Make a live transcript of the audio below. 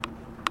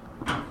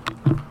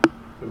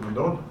you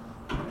doing?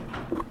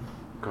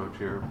 Coach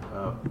here,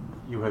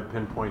 you had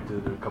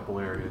pinpointed a couple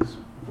areas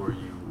where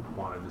you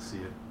wanted to see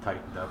it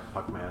tightened up,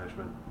 puck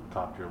management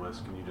topped your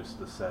list. Can you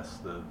just assess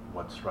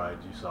what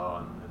strides you saw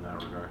in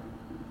that regard?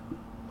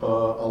 A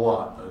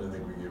lot. I didn't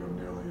think we gave them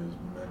nearly as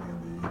many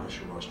of the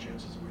initial rush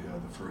chances that we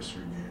had the first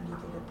 3 games. I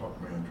thought our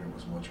puck management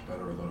was much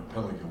better. I thought our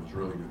penalty kill was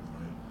really good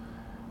tonight.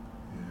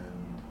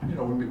 And, you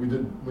know,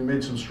 we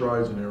made some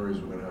strides in areas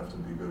we're going to have to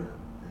be good at.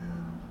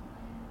 And,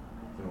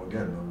 you know,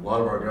 again, a lot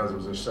of our guys, it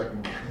was their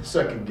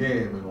second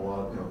game, and a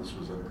lot, you know, this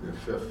was, I think,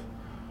 their 5th.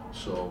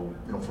 So,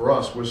 you know, for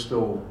us, we're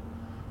still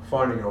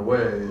finding our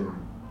way and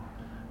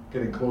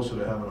getting closer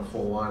to having a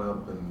full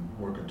lineup and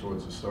working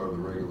towards the start of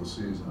the regular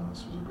season.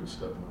 This was a good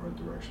step in the right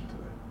direction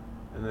today.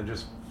 And then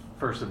just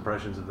first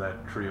impressions of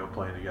that trio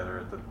playing together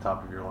at the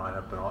top of your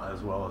lineup, and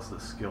as well as the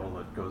skill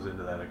that goes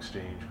into that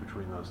exchange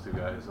between those two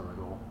guys on the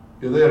goal.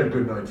 Yeah, they had a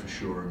good night for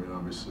sure. I mean,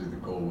 obviously the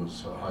goal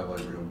was a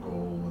highlight reel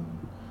goal,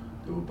 and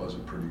they were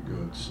buzzing pretty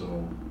good. So,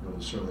 you know,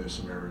 certainly there's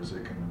some areas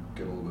they can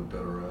get a little bit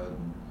better at.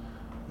 And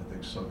I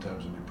think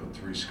sometimes when you put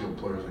 3 skilled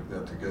players like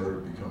that together,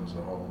 it becomes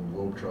a Harlem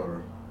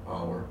Globetrotter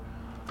hour.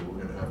 But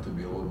we're going to have to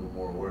be a little bit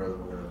more aware that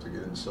we're going to have to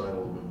get inside a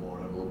little bit more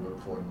and have a little bit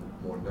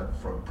more net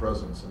front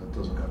presence, and it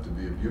doesn't have to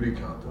be a beauty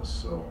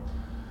contest. So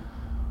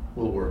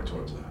we'll work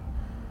towards that.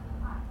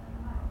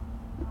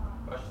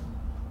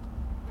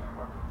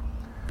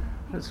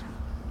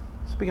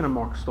 Speaking of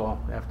Marc Staal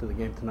after the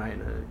game tonight,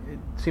 it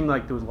seemed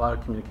like there was a lot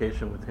of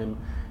communication with him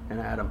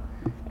and Adam.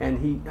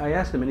 And I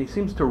asked him, and he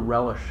seems to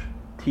relish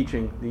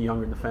teaching the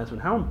younger defensemen.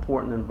 How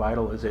important and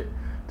vital is it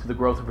to the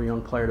growth of a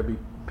young player to be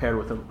paired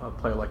with a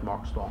player like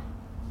Marc Staal?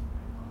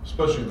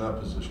 Especially in that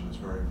position, it's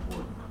very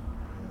important.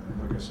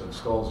 And like I said,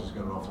 Stahl's has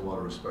got an awful lot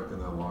of respect in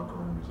that locker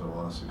room. He's had a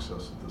lot of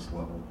success at this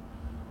level.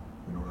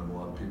 We don't have a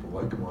lot of people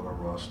like him on our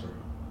roster.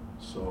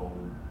 So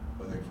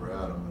I think for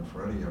Adam and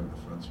for any young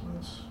defenseman,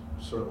 it's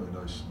certainly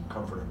nice and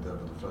comforting to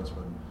have a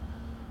defenseman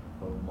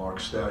of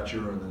Mark's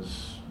stature and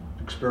his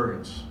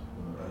experience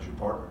as your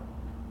partner.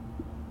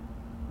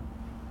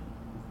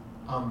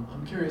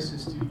 I'm curious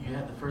as to, you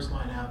had the first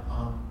line out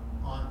on,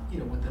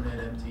 with the net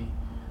empty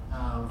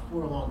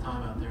for a long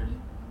time out there.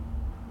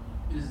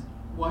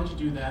 Why'd you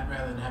do that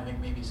rather than having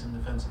maybe some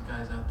defensive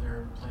guys out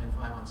there playing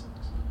 5-on-6?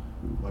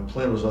 My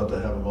plan was not to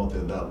have him out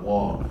there that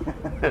long.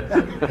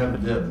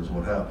 Hemmed in is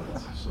what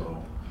happens.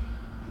 So,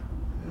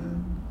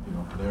 and you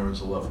know, Panarin's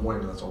the left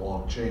wing. That's a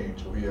long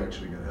change. So he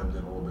actually got hemmed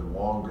in a little bit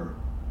longer,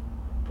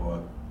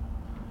 but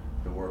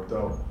it worked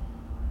out.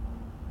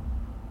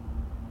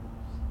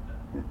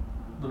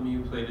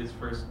 Lemieux played his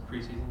first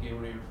preseason game.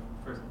 What are your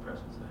first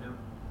impressions of him?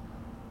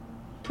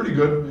 Pretty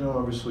good. You know,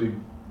 obviously,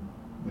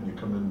 when you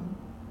come in,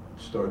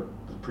 start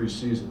the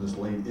preseason this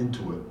late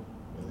into it,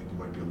 I think he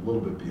might be a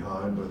little bit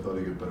behind, but I thought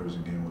he got better as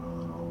the game went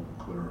on. I'll have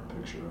a clearer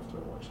picture after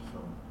I watch the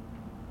film.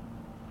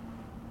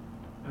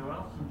 Anyone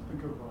else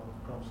think of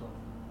Kravtsov?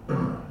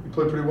 He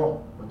played pretty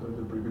well. I thought he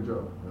did a pretty good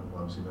job.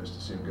 Obviously, nice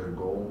to see him get a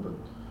goal, but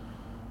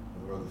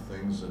there were other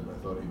things that I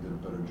thought he did a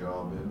better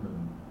job in.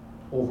 And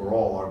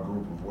overall, our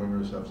group of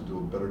wingers have to do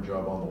a better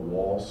job on the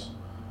walls.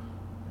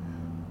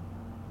 And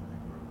I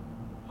think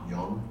we're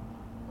young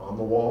on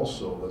the walls,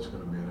 so that's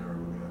going to be an area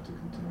we're going to have to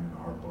continue to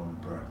harp on in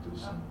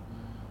practice and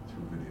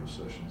through video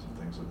sessions and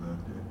things of that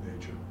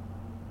nature.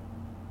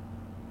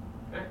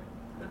 Okay.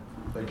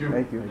 Thank you.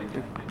 Thank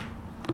you.